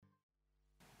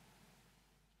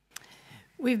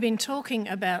We've been talking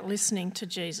about listening to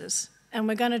Jesus, and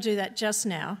we're going to do that just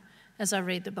now as I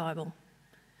read the Bible.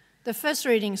 The first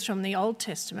reading is from the Old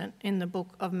Testament in the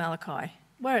book of Malachi.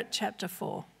 We're at chapter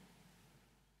 4.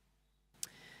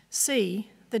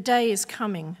 See, the day is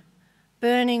coming,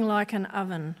 burning like an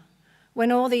oven,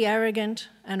 when all the arrogant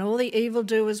and all the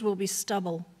evildoers will be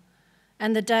stubble,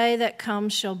 and the day that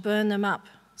comes shall burn them up,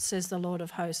 says the Lord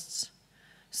of hosts,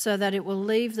 so that it will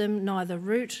leave them neither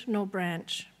root nor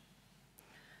branch.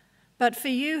 But for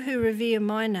you who revere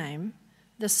my name,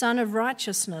 the Son of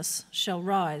Righteousness shall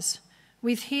rise,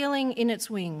 with healing in its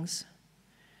wings.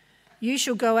 You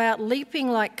shall go out leaping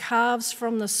like calves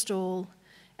from the stall,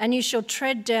 and you shall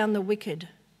tread down the wicked,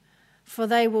 for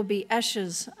they will be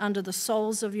ashes under the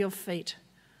soles of your feet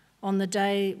on the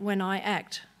day when I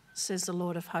act, says the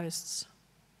Lord of hosts.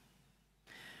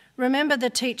 Remember the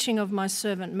teaching of my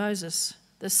servant Moses,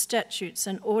 the statutes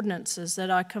and ordinances that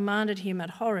I commanded him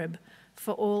at Horeb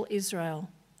for all Israel.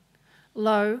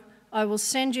 Lo, I will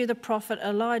send you the prophet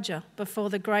Elijah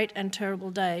before the great and terrible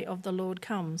day of the Lord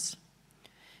comes.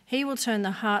 He will turn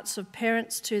the hearts of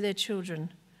parents to their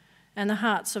children, and the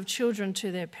hearts of children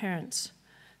to their parents,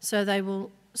 so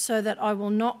that I will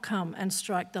not come and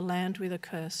strike the land with a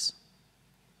curse.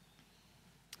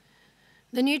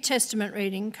 The New Testament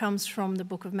reading comes from the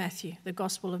book of Matthew, the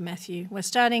Gospel of Matthew. We're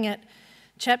starting at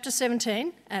chapter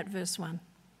 17 at verse 1.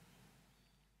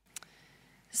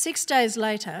 6 days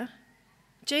later,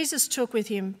 Jesus took with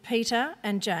him Peter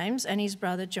and James and his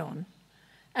brother John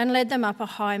and led them up a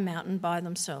high mountain by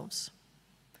themselves.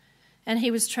 And he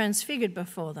was transfigured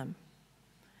before them.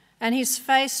 And his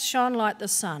face shone like the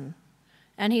sun,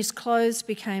 and his clothes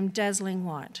became dazzling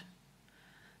white.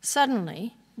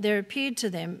 Suddenly there appeared to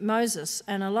them Moses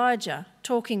and Elijah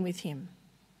talking with him.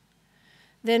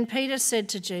 Then Peter said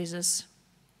to Jesus,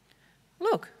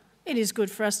 "Look, it is good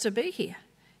for us to be here.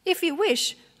 If you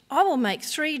wish, I will make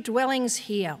 3 dwellings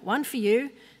here, one for you,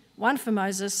 one for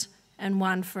Moses, and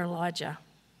one for Elijah."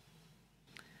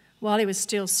 While he was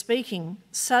still speaking,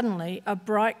 suddenly a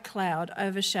bright cloud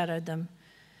overshadowed them,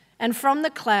 and from the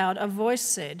cloud a voice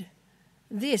said,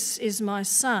 "This is my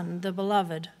Son, the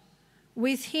Beloved.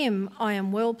 With him I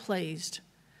am well pleased.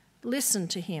 Listen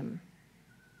to him."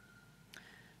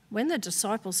 When the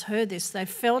disciples heard this, they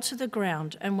fell to the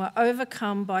ground and were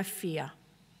overcome by fear.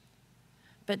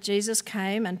 But Jesus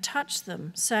came and touched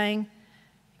them, saying,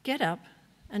 "Get up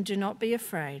and do not be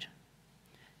afraid."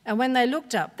 And when they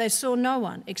looked up, they saw no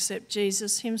one except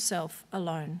Jesus himself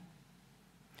alone.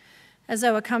 As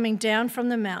they were coming down from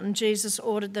the mountain, Jesus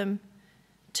ordered them,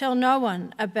 "Tell no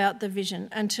one about the vision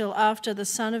until after the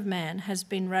Son of Man has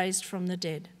been raised from the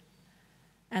dead."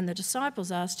 And the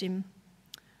disciples asked him,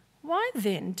 "Why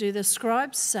then do the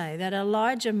scribes say that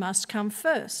Elijah must come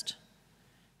first?"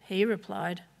 He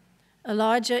replied,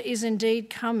 "Elijah is indeed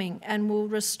coming and will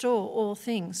restore all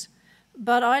things.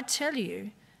 But I tell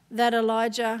you that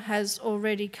Elijah has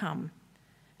already come,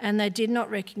 and they did not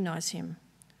recognize him.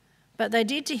 But they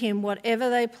did to him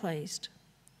whatever they pleased.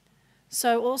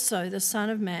 So also the Son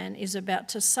of Man is about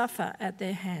to suffer at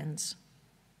their hands."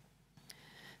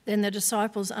 Then the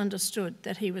disciples understood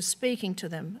that he was speaking to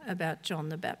them about John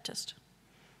the Baptist.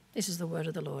 This is the word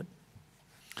of the Lord.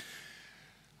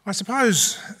 I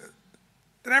suppose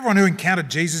that everyone who encountered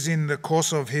Jesus in the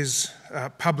course of his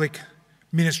public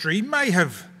ministry may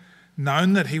have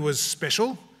known that he was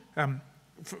special.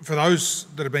 For those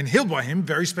that have been healed by him,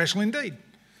 very special indeed.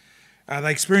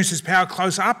 They experienced his power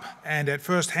close up and at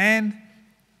first hand,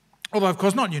 although of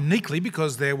course not uniquely,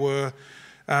 because there were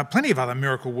plenty of other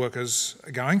miracle workers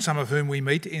going, some of whom we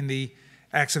meet in the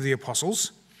Acts of the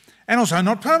Apostles, and also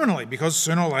not permanently, because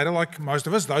sooner or later, like most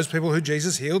of us, those people who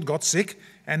Jesus healed got sick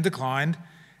and declined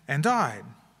and died.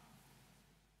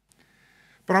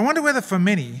 But I wonder whether for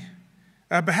many,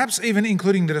 perhaps even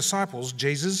including the disciples,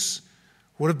 Jesus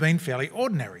would have been fairly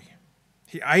ordinary.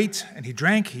 He ate and he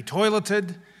drank, he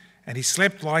toileted, and he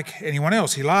slept like anyone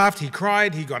else. He laughed, he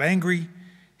cried, he got angry,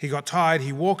 he got tired,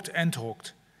 he walked and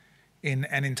talked in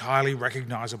an entirely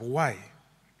recognisable way.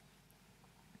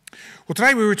 Well,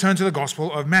 today we return to the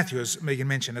Gospel of Matthew, as Megan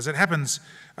mentioned. As it happens,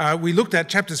 we looked at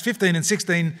chapters 15 and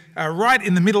 16 right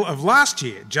in the middle of last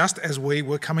year, just as we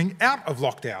were coming out of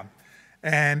lockdown.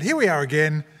 And here we are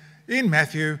again in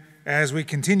Matthew as we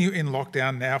continue in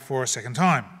lockdown now for a second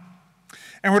time.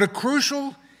 And we're at a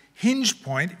crucial hinge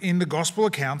point in the Gospel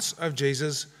accounts of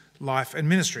Jesus' life and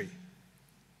ministry.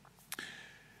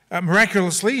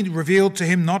 Miraculously revealed to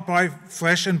him not by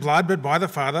flesh and blood but by the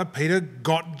Father, Peter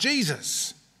got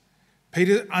Jesus.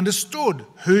 Peter understood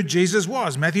who Jesus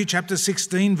was. Matthew chapter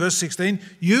 16, verse 16,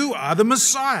 "You are the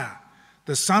Messiah,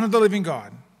 the Son of the living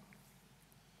God."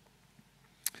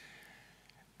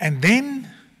 And then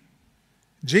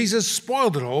Jesus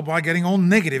spoiled it all by getting all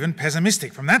negative and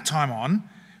pessimistic. From that time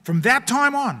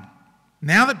on,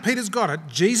 now that Peter's got it,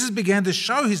 Jesus began to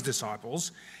show his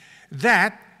disciples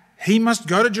that he must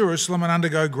go to Jerusalem and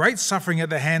undergo great suffering at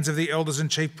the hands of the elders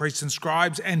and chief priests and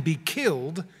scribes and be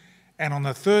killed, and on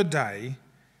the third day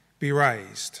be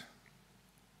raised.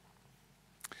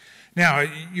 Now,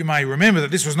 you may remember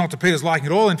that this was not to Peter's liking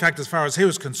at all. In fact, as far as he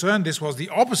was concerned, this was the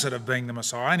opposite of being the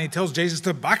Messiah, and he tells Jesus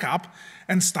to buck up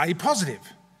and stay positive.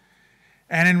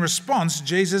 And in response,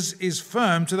 Jesus is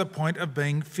firm to the point of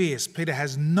being fierce. Peter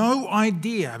has no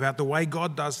idea about the way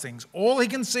God does things. All he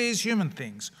can see is human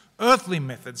things, earthly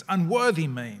methods, unworthy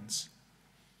means.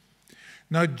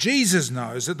 No, Jesus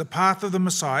knows that the path of the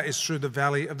Messiah is through the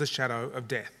valley of the shadow of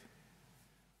death,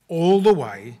 all the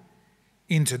way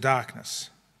into darkness.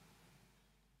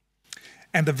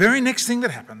 And the very next thing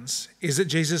that happens is that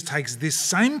Jesus takes this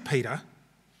same Peter,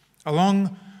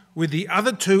 along with the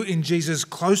other two in Jesus'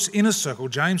 close inner circle,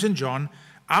 James and John,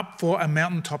 up for a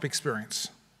mountaintop experience,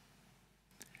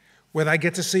 where they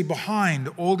get to see behind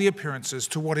all the appearances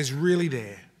to what is really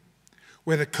there,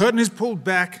 where the curtain is pulled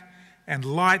back and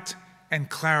light and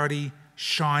clarity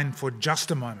shine for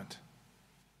just a moment.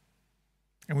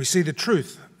 And we see the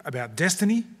truth about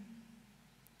destiny,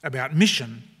 about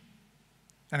mission,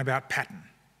 and about pattern.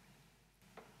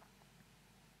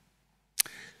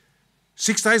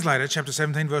 6 days later, chapter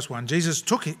 17, verse 1, Jesus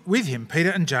took with him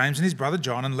Peter and James and his brother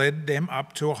John and led them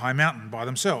up to a high mountain by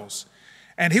themselves.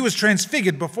 And he was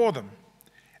transfigured before them,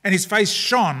 and his face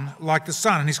shone like the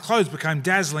sun, and his clothes became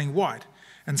dazzling white.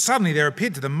 And suddenly there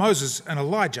appeared to them Moses and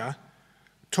Elijah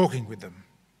talking with them.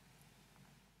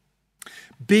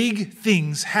 Big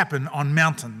things happen on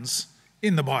mountains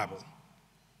in the Bible.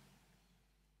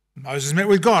 Moses met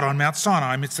with God on Mount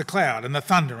Sinai amidst the cloud and the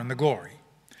thunder and the glory.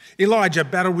 Elijah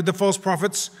battled with the false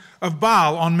prophets of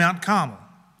Baal on Mount Carmel.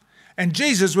 And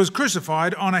Jesus was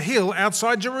crucified on a hill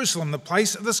outside Jerusalem, the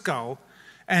place of the skull.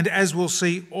 And as we'll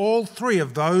see, all three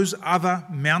of those other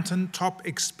mountaintop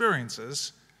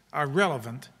experiences are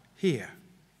relevant here.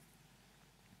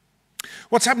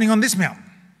 What's happening on this mountain?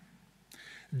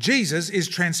 Jesus is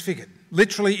transfigured.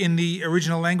 Literally, in the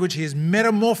original language, he is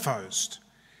metamorphosed.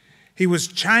 He was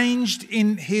changed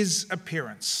in his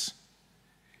appearance.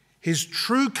 His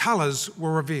true colours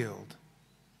were revealed,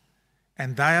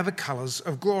 and they are the colours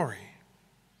of glory.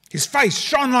 His face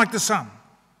shone like the sun.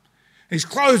 His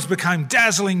clothes became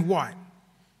dazzling white.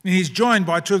 And he's joined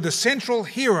by two of the central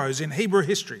heroes in Hebrew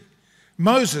history,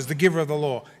 Moses, the giver of the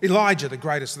law, Elijah, the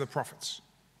greatest of the prophets.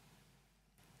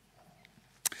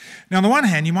 Now, on the one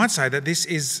hand, you might say that this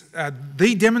is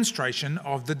the demonstration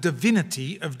of the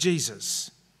divinity of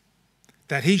Jesus,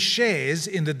 that he shares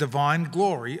in the divine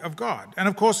glory of God. And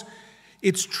of course,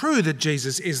 it's true that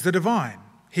Jesus is the divine.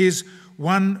 He is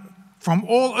one from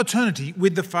all eternity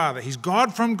with the Father. He's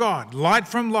God from God, light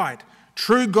from light,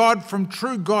 true God from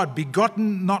true God,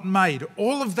 begotten, not made.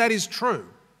 All of that is true.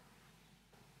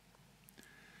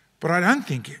 But I don't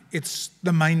think it's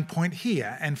the main point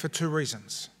here, and for two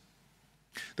reasons.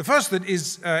 The first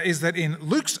is that in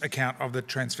Luke's account of the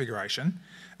Transfiguration,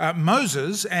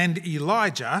 Moses and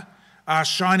Elijah are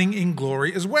shining in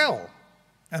glory as well,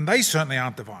 and they certainly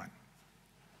aren't divine.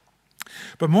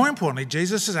 But more importantly,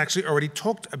 Jesus has actually already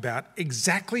talked about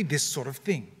exactly this sort of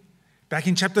thing. Back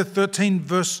in chapter 13,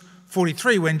 verse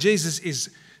 43, when Jesus is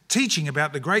teaching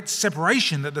about the great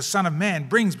separation that the Son of Man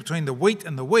brings between the wheat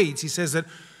and the weeds, he says that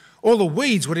all the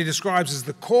weeds, what he describes as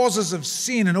the causes of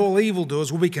sin and all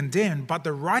evildoers, will be condemned, but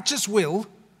the righteous will,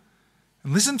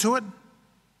 and listen to it,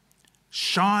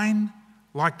 shine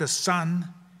like the sun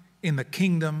in the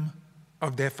kingdom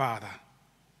of their Father.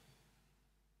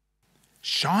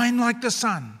 Shine like the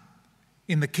sun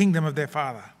in the kingdom of their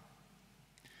Father.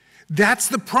 That's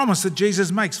the promise that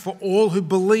Jesus makes for all who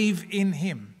believe in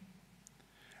him,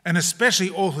 and especially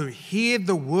all who hear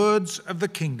the words of the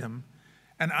kingdom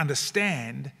and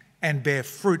understand and bear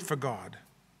fruit for God.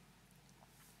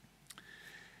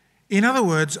 In other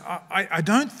words, I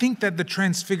don't think that the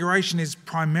Transfiguration is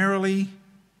primarily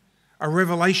a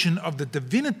revelation of the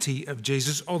divinity of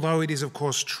Jesus, although it is, of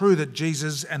course, true that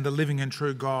Jesus and the living and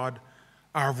true God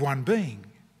are of one being.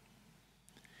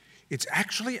 It's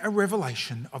actually a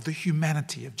revelation of the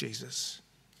humanity of Jesus,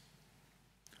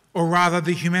 or rather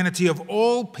the humanity of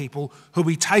all people who will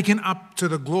be taken up to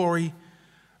the glory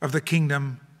of the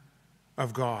kingdom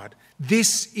of God.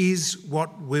 This is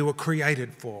what we were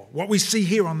created for, what we see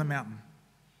here on the mountain.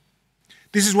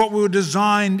 This is what we were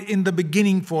designed in the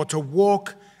beginning for, to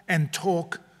walk and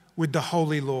talk with the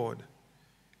Holy Lord.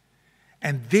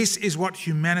 And this is what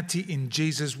humanity in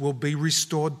Jesus will be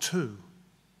restored to.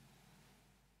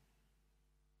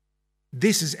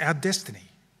 This is our destiny.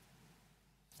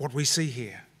 What we see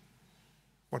here.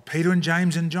 What Peter and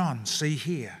James and John see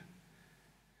here.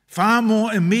 Far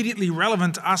more immediately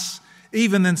relevant to us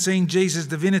even than seeing Jesus'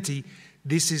 divinity,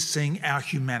 this is seeing our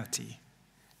humanity,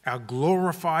 our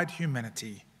glorified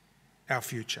humanity, our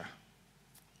future.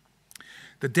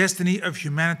 The destiny of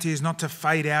humanity is not to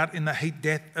fade out in the heat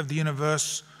death of the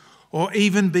universe or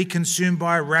even be consumed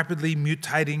by a rapidly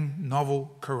mutating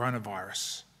novel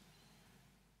coronavirus.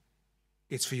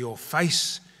 It's for your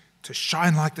face to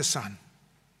shine like the sun.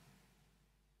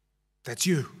 That's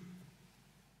you.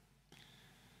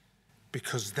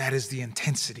 Because that is the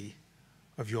intensity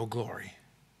of your glory.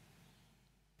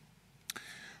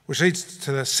 Which leads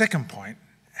to the second point.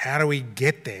 How do we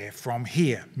get there from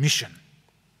here? Mission.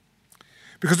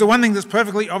 Because the one thing that's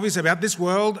perfectly obvious about this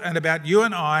world and about you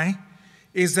and I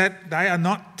is that they are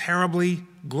not terribly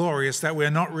glorious, that we're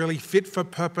not really fit for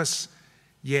purpose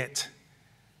yet.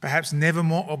 Perhaps never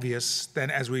more obvious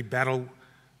than as we battle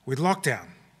with lockdown.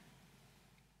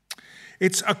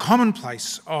 It's a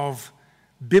commonplace of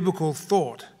biblical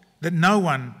thought that no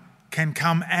one can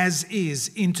come as is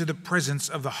into the presence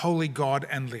of the holy God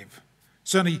and live.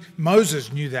 Certainly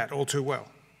Moses knew that all too well.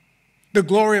 The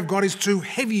glory of God is too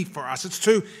heavy for us. It's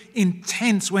too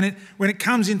intense when it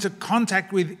comes into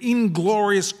contact with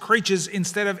inglorious creatures.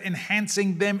 Instead of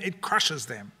enhancing them, it crushes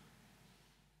them.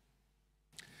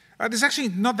 It's actually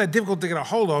not that difficult to get a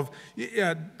hold of.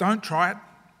 Don't try it,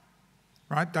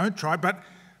 right? Don't try it. But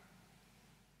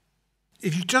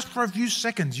if you just for a few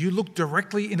seconds you look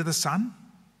directly into the sun,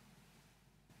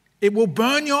 it will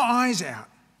burn your eyes out.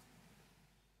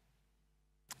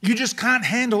 You just can't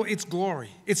handle its glory.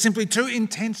 It's simply too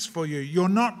intense for you. You're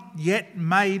not yet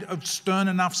made of stern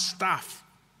enough stuff.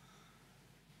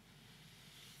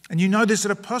 And you know this at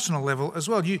a personal level as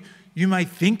well. You may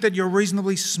think that you're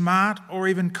reasonably smart or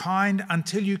even kind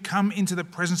until you come into the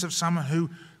presence of someone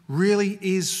who really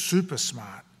is super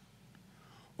smart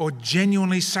or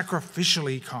genuinely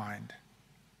sacrificially kind.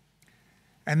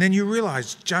 And then you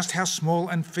realise just how small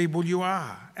and feeble you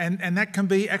are. And that can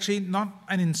be actually not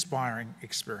an inspiring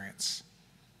experience.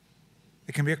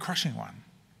 It can be a crushing one.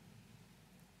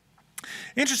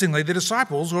 Interestingly, the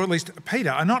disciples, or at least Peter,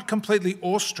 are not completely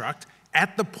awestruck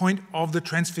at the point of the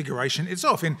transfiguration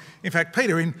itself. In fact,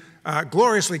 Peter, in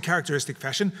gloriously characteristic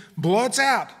fashion, blurts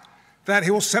out that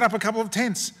he will set up a couple of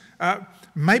tents,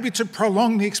 maybe to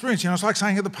prolong the experience. It's like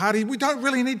saying at the party, we don't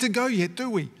really need to go yet, do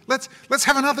we? Let's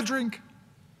have another drink.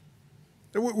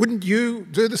 Wouldn't you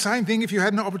do the same thing if you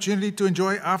had an opportunity to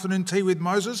enjoy afternoon tea with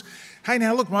Moses? Hey,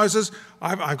 now look, Moses,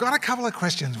 I've got a couple of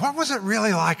questions. What was it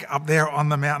really like up there on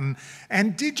the mountain?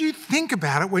 And did you think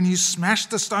about it when you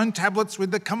smashed the stone tablets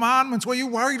with the commandments? Were you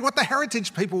worried what the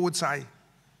heritage people would say?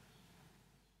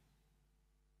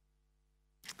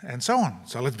 And so on.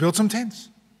 So let's build some tents.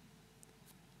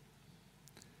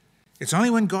 It's only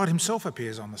when God himself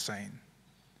appears on the scene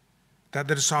that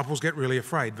the disciples get really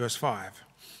afraid. Verse 5.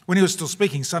 When he was still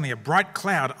speaking, suddenly a bright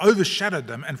cloud overshadowed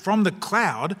them, and from the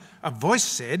cloud a voice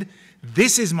said,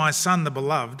 "This is my son, the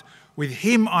beloved. With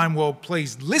him I am well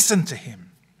pleased. Listen to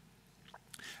him."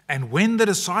 And when the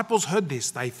disciples heard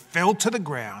this, they fell to the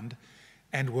ground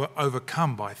and were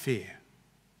overcome by fear.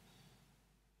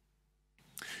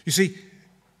 You see,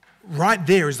 right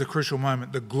there is the crucial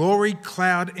moment. The glory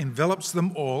cloud envelops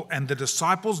them all, and the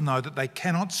disciples know that they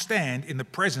cannot stand in the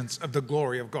presence of the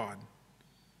glory of God.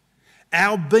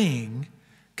 Our being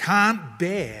can't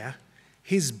bear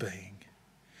his being.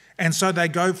 And so they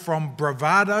go from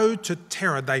bravado to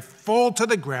terror. They fall to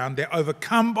the ground. They're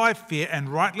overcome by fear, and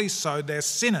rightly so. They're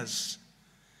sinners.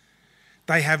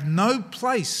 They have no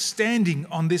place standing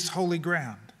on this holy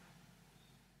ground.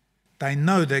 They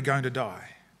know they're going to die.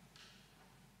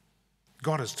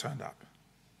 God has turned up.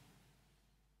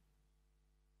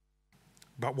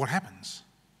 But what happens?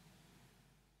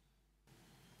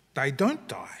 They don't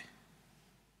die.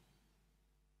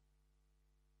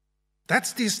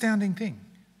 That's the astounding thing.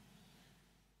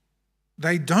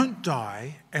 They don't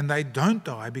die, and they don't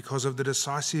die because of the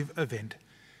decisive event.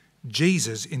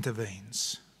 Jesus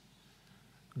intervenes.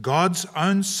 God's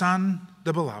own Son,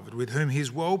 the beloved, with whom he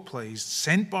is well pleased,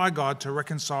 sent by God to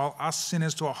reconcile us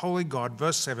sinners to a holy God.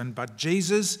 Verse 7, but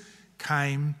Jesus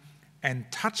came and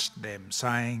touched them,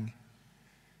 saying,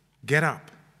 "Get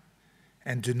up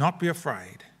and do not be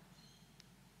afraid."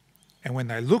 And when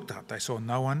they looked up, they saw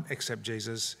no one except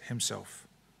Jesus himself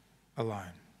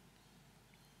alone.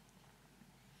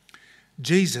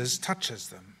 Jesus touches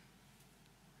them,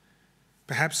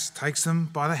 perhaps takes them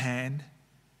by the hand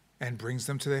and brings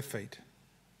them to their feet.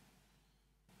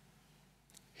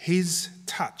 His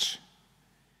touch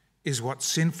is what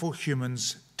sinful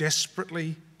humans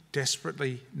desperately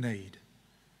desperately need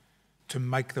to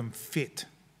make them fit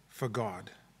for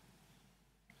God.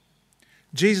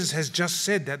 Jesus has just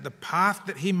said that the path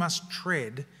that he must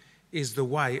tread is the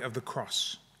way of the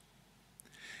cross.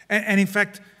 And in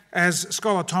fact, as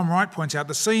scholar Tom Wright points out,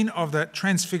 the scene of the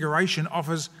Transfiguration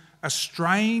offers a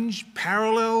strange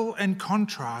parallel and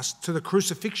contrast to the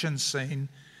crucifixion scene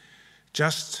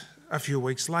just a few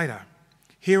weeks later.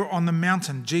 Here on the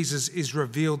mountain, Jesus is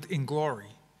revealed in glory.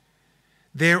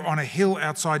 There on a hill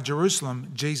outside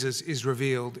Jerusalem, Jesus is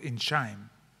revealed in shame.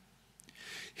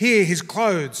 Here his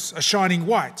clothes are shining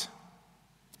white.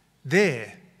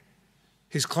 There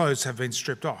his clothes have been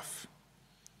stripped off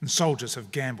and soldiers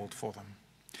have gambled for them.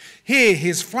 Here he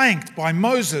is flanked by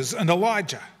Moses and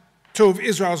Elijah, two of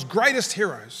Israel's greatest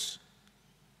heroes.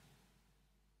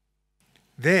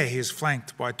 There he is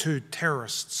flanked by two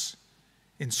terrorists,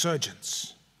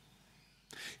 insurgents.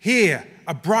 Here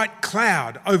a bright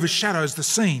cloud overshadows the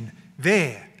scene.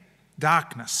 There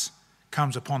darkness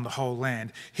comes upon the whole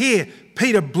land. Here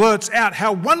Peter blurts out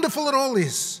how wonderful it all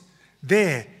is.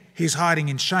 There he's hiding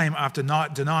in shame after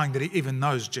denying that he even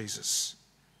knows Jesus.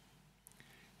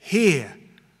 Here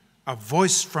a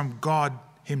voice from God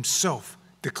himself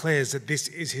declares that this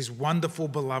is his wonderful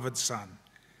beloved Son.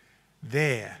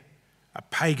 There a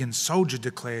pagan soldier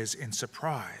declares in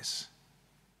surprise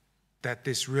that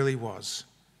this really was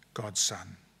God's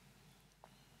Son.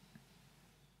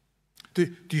 Do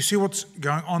you see what's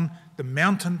going on? The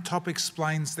mountaintop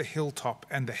explains the hilltop,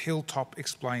 and the hilltop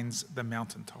explains the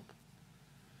mountaintop.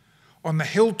 On the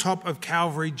hilltop of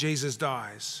Calvary, Jesus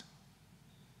dies.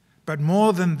 But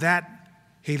more than that,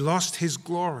 he lost his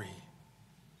glory.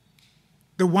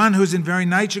 The one who is in very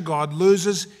nature God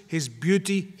loses his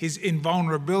beauty, his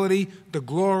invulnerability, the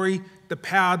glory, the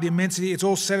power, the immensity. It's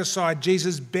all set aside.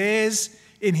 Jesus bears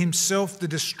in himself the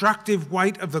destructive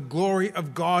weight of the glory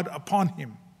of God upon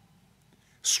him,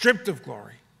 stripped of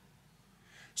glory,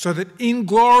 so that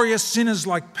inglorious sinners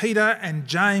like Peter and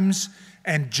James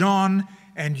and John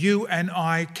and you and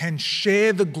I can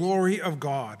share the glory of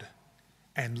God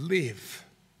and live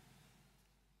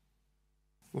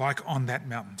like on that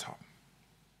mountaintop.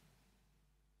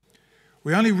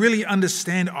 We only really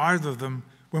understand either of them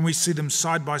when we see them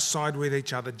side by side with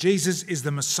each other. Jesus is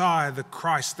the Messiah, the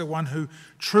Christ, the one who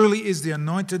truly is the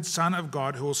anointed Son of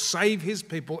God who will save his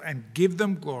people and give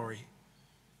them glory,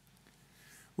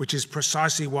 which is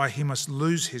precisely why he must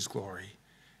lose his glory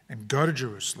and go to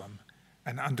Jerusalem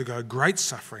and undergo great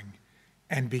suffering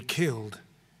and be killed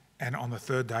and on the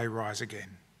third day rise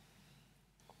again.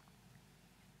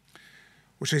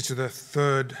 Which leads to the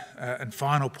third and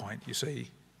final point, you see,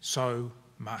 so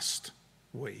must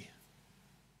we.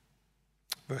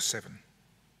 Verse 7.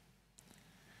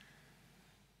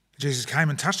 Jesus came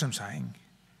and touched them, saying,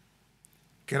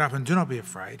 "Get up and do not be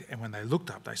afraid." And when they looked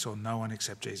up, they saw no one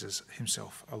except Jesus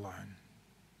himself alone.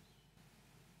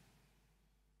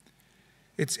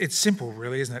 It's simple,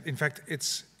 really, isn't it? In fact,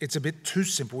 it's a bit too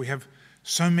simple. We have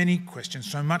so many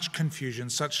questions, so much confusion,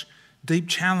 such deep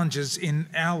challenges in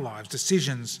our lives,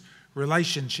 decisions,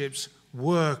 relationships,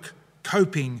 work,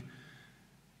 coping,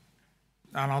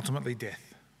 and ultimately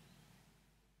death.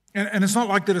 And it's not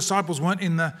like the disciples weren't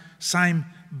in the same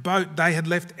boat. They had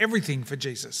left everything for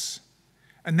Jesus.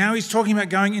 And now he's talking about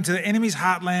going into the enemy's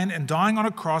heartland and dying on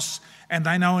a cross, and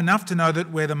they know enough to know that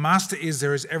where the master is,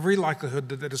 there is every likelihood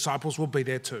that the disciples will be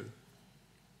there too.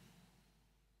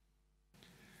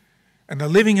 And the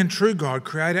living and true God,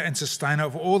 creator and sustainer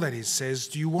of all that is, says,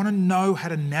 do you want to know how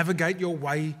to navigate your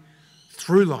way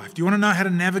through life? Do you want to know how to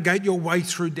navigate your way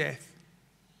through death?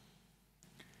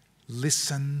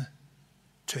 Listen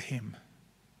to him.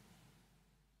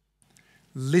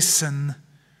 Listen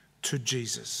to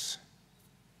Jesus.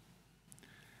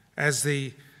 As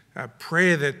the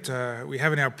prayer that we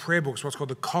have in our prayer books, what's called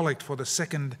the Collect for the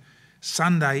second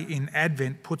Sunday in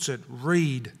Advent puts it,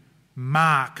 read,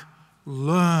 mark,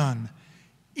 learn,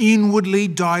 inwardly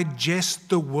digest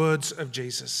the words of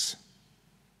Jesus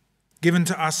given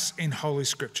to us in Holy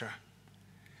Scripture,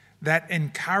 that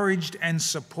encouraged and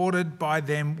supported by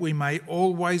them we may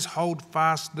always hold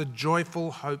fast the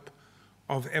joyful hope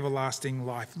of everlasting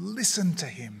life. Listen to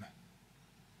him.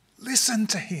 Listen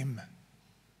to him.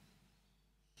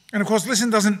 And of course,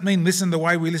 listen doesn't mean listen the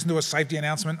way we listen to a safety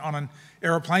announcement on an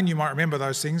aeroplane. You might remember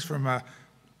those things from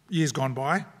years gone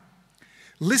by.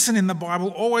 Listen in the Bible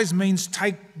always means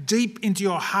take deep into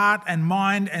your heart and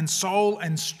mind and soul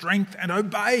and strength and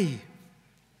obey.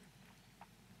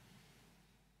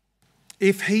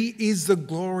 If he is the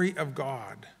glory of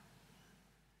God,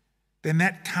 then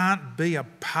that can't be a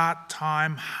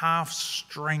part-time,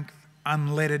 half-strength,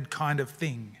 unleaded kind of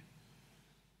thing.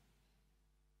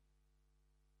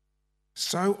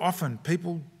 So often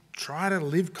people try to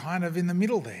live kind of in the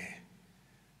middle there,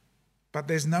 but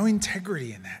there's no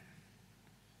integrity in that.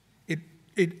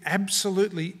 It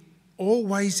absolutely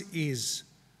always is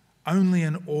only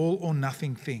an all or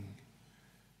nothing thing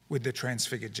with the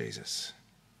transfigured Jesus.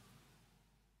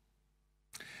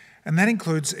 And that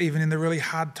includes even in the really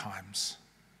hard times,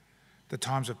 the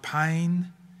times of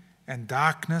pain and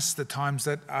darkness, the times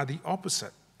that are the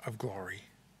opposite of glory.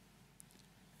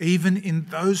 Even in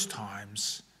those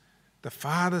times, the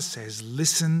Father says,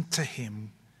 listen to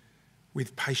him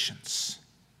with patience.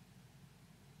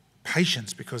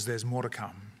 Patience, because there's more to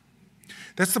come.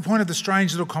 That's the point of the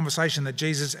strange little conversation that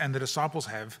Jesus and the disciples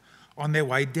have on their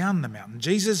way down the mountain.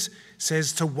 Jesus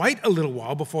says to wait a little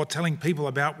while before telling people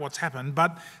about what's happened,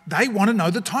 but they want to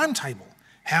know the timetable.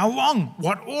 How long?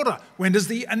 What order? When does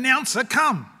the announcer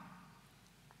come?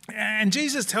 And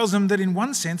Jesus tells them that in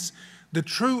one sense, the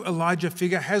true Elijah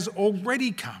figure has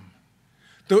already come.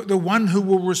 The one who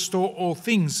will restore all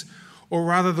things, or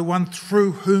rather the one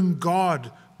through whom God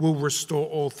will restore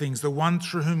all things, the one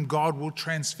through whom God will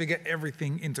transfigure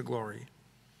everything into glory.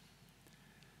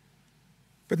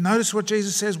 But notice what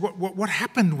Jesus says, what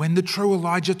happened when the true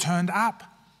Elijah turned up.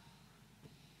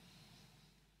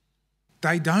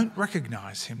 They don't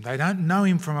recognize him. They don't know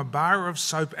him from a bar of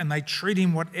soap, and they treat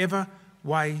him whatever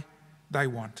way they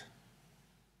want,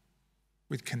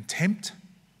 with contempt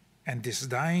and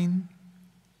disdain,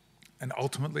 and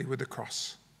ultimately with the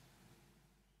cross.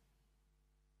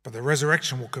 But the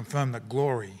resurrection will confirm that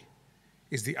glory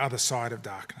is the other side of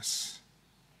darkness.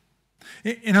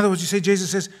 In other words, you see,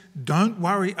 Jesus says, don't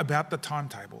worry about the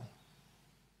timetable.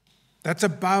 That's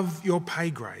above your pay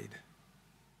grade.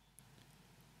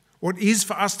 What is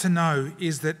for us to know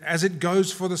is that as it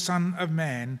goes for the Son of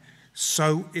Man,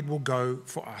 so it will go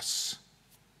for us.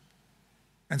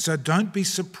 And so don't be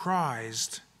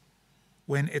surprised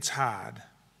when it's hard.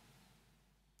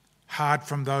 Hard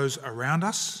from those around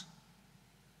us,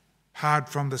 hard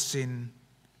from the sin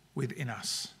within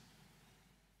us.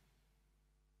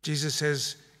 Jesus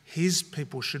says his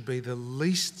people should be the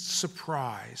least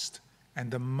surprised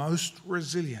and the most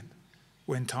resilient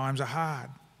when times are hard.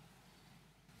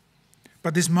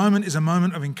 But this moment is a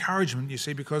moment of encouragement, you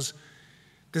see, because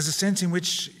there's a sense in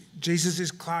which Jesus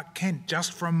is Clark Kent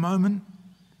just for a moment.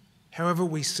 However,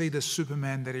 we see the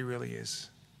Superman that he really is.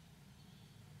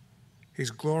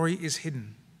 His glory is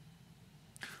hidden.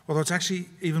 Although it's actually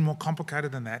even more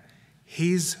complicated than that.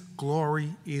 His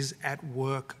glory is at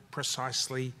work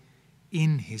precisely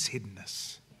in his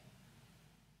hiddenness,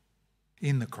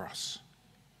 in the cross.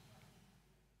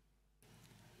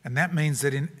 And that means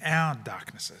that in our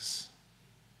darknesses,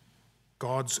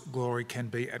 God's glory can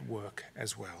be at work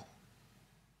as well.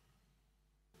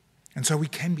 And so we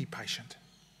can be patient,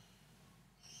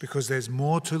 because there's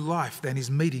more to life than is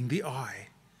meeting the eye.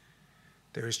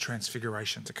 There is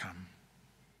transfiguration to come.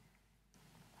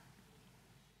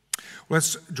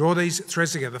 Let's draw these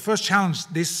threads together. The first challenge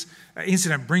this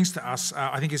incident brings to us,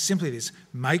 I think, is simply this.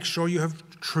 Make sure you have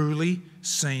truly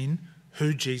seen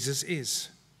who Jesus is.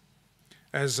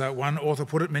 As one author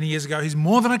put it many years ago, he's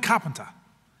more than a carpenter.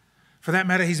 For that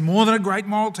matter, he's more than a great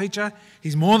moral teacher.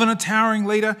 He's more than a towering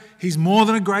leader. He's more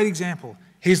than a great example.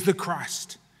 He's the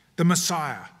Christ, the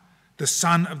Messiah, the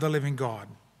Son of the living God.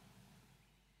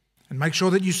 And make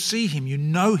sure that you see him, you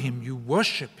know him, you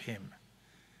worship him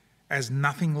as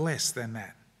nothing less than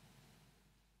that.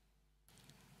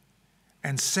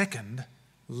 And second,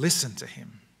 listen to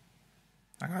him.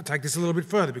 I'm going to take this a little bit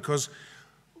further, because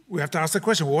we have to ask the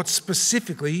question, what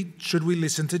specifically should we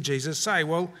listen to Jesus say?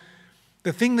 Well,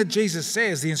 the thing that Jesus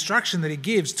says, the instruction that he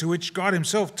gives, to which God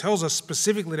himself tells us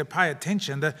specifically to pay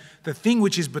attention, the thing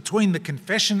which is between the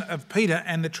confession of Peter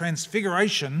and the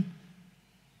transfiguration,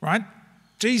 right?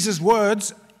 Jesus'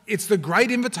 words, it's the great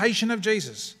invitation of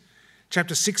Jesus.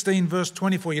 Chapter 16, verse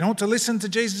 24. You know what to listen to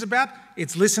Jesus about?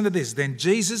 It's listen to this. Then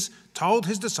Jesus told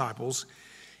his disciples,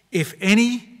 if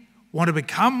any want to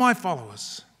become my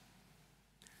followers,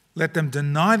 let them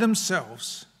deny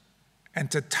themselves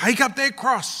and to take up their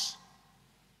cross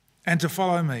and to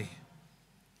follow me.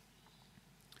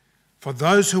 For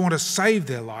those who want to save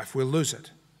their life will lose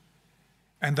it,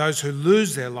 and those who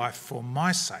lose their life for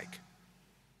my sake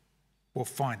will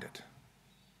find it.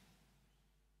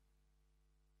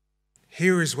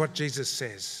 Here is what Jesus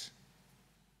says.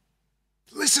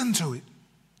 Listen to it.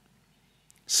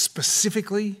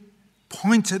 Specifically,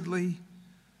 pointedly,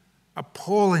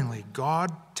 appallingly,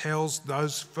 God tells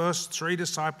those first three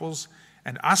disciples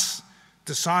and us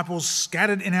disciples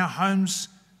scattered in our homes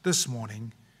this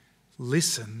morning,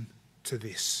 listen to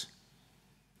this.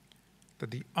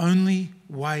 That the only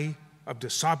way of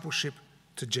discipleship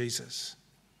to Jesus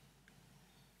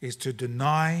is to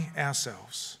deny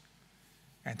ourselves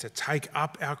and to take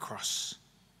up our cross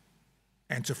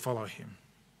and to follow him.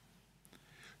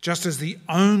 Just as the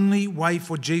only way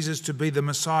for Jesus to be the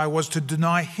Messiah was to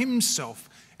deny himself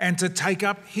and to take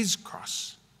up his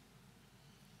cross.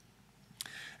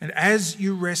 And as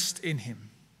you rest in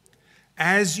him,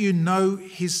 as you know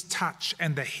his touch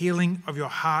and the healing of your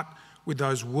heart with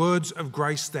those words of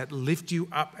grace that lift you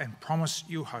up and promise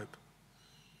you hope,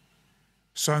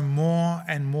 so more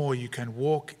and more you can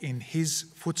walk in his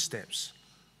footsteps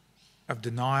of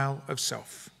denial of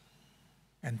self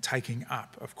and taking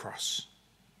up of cross.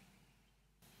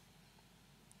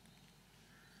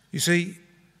 You see,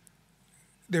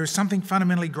 there is something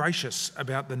fundamentally gracious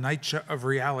about the nature of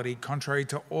reality contrary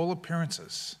to all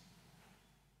appearances.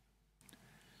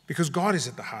 Because God is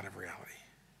at the heart of reality,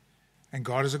 and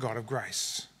God is a God of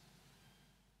grace.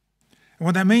 And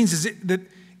what that means is that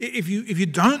if you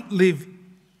don't live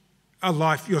a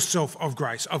life yourself of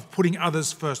grace, of putting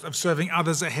others first, of serving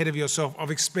others ahead of yourself,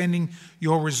 of expending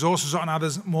your resources on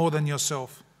others more than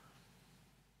yourself,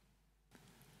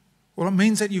 well, it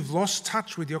means that you've lost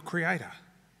touch with your Creator.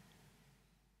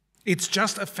 It's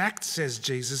just a fact, says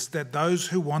Jesus, that those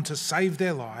who want to save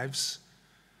their lives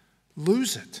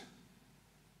lose it.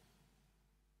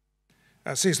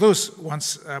 C.S. Lewis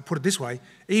once put it this way: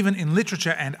 even in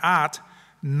literature and art,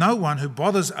 no one who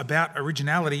bothers about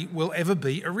originality will ever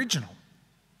be original.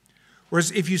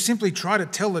 Whereas if you simply try to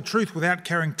tell the truth without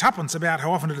caring tuppence about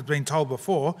how often it has been told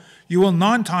before, you will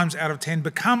 9 times out of 10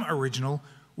 become original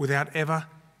without ever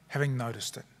having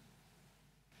noticed it.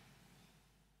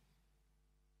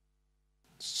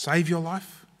 Save your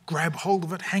life, grab hold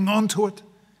of it, hang on to it,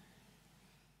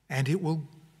 and it will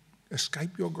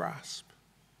escape your grasp.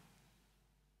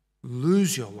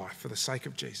 Lose your life for the sake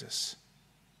of Jesus,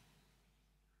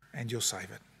 and you'll save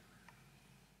it.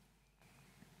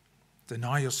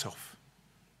 Deny yourself.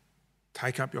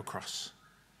 Take up your cross.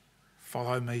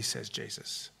 Follow me, says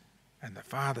Jesus. And the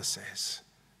Father says,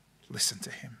 listen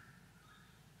to him.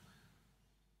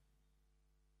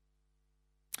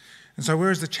 And so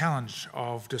where is the challenge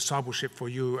of discipleship for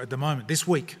you at the moment, this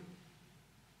week?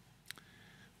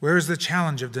 Where is the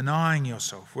challenge of denying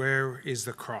yourself? Where is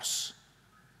the cross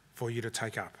for you to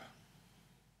take up?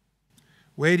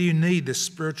 Where do you need the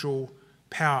spiritual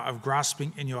power of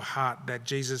grasping in your heart that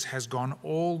Jesus has gone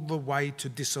all the way to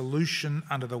dissolution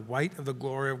under the weight of the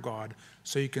glory of God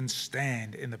so you can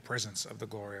stand in the presence of the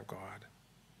glory of God?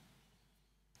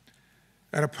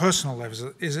 At a personal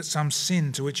level, is it some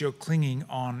sin to which you're clinging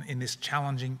on in this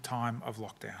challenging time of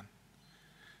lockdown?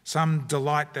 Some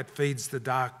delight that feeds the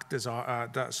dark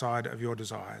side of your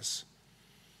desires?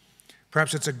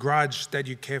 Perhaps it's a grudge that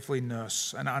you carefully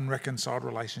nurse, an unreconciled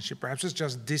relationship. Perhaps it's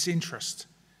just disinterest,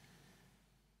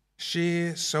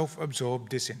 sheer self-absorbed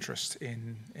disinterest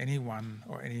in anyone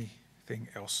or anything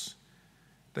else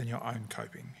than your own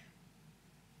coping.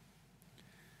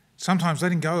 Sometimes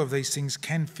letting go of these things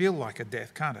can feel like a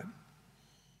death, can't it?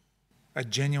 A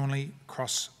genuinely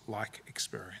cross-like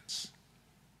experience.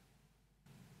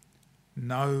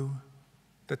 Know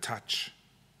the touch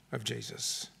of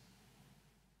Jesus.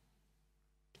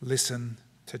 Listen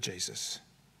to Jesus.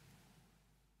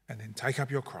 And then take up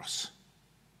your cross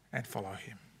and follow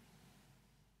him.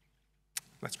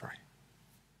 Let's pray.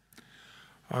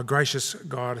 Our gracious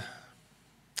God,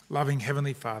 loving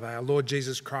Heavenly Father, our Lord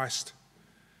Jesus Christ,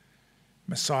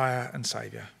 Messiah and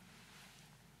Saviour,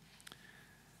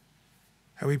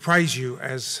 and we praise you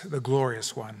as the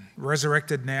glorious one,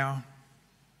 resurrected now,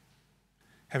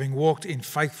 having walked in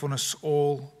faithfulness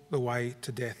all the way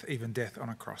to death, even death on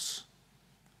a cross.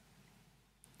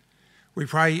 We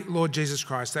pray, Lord Jesus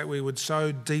Christ, that we would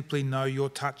so deeply know your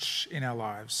touch in our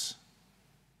lives,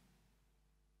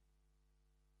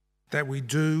 that we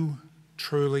do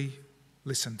truly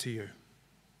listen to you,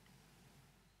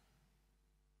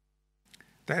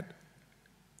 that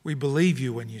we believe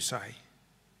you when you say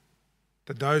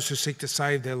that those who seek to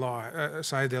save their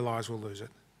lives will lose it,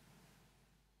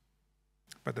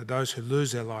 but that those who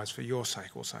lose their lives for your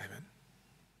sake will save it.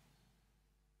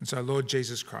 And so, Lord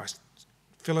Jesus Christ,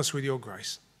 fill us with your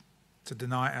grace to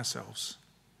deny ourselves,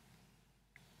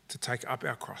 to take up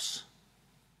our cross,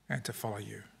 and to follow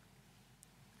you.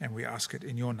 And we ask it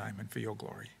in your name and for your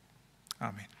glory.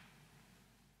 Amen.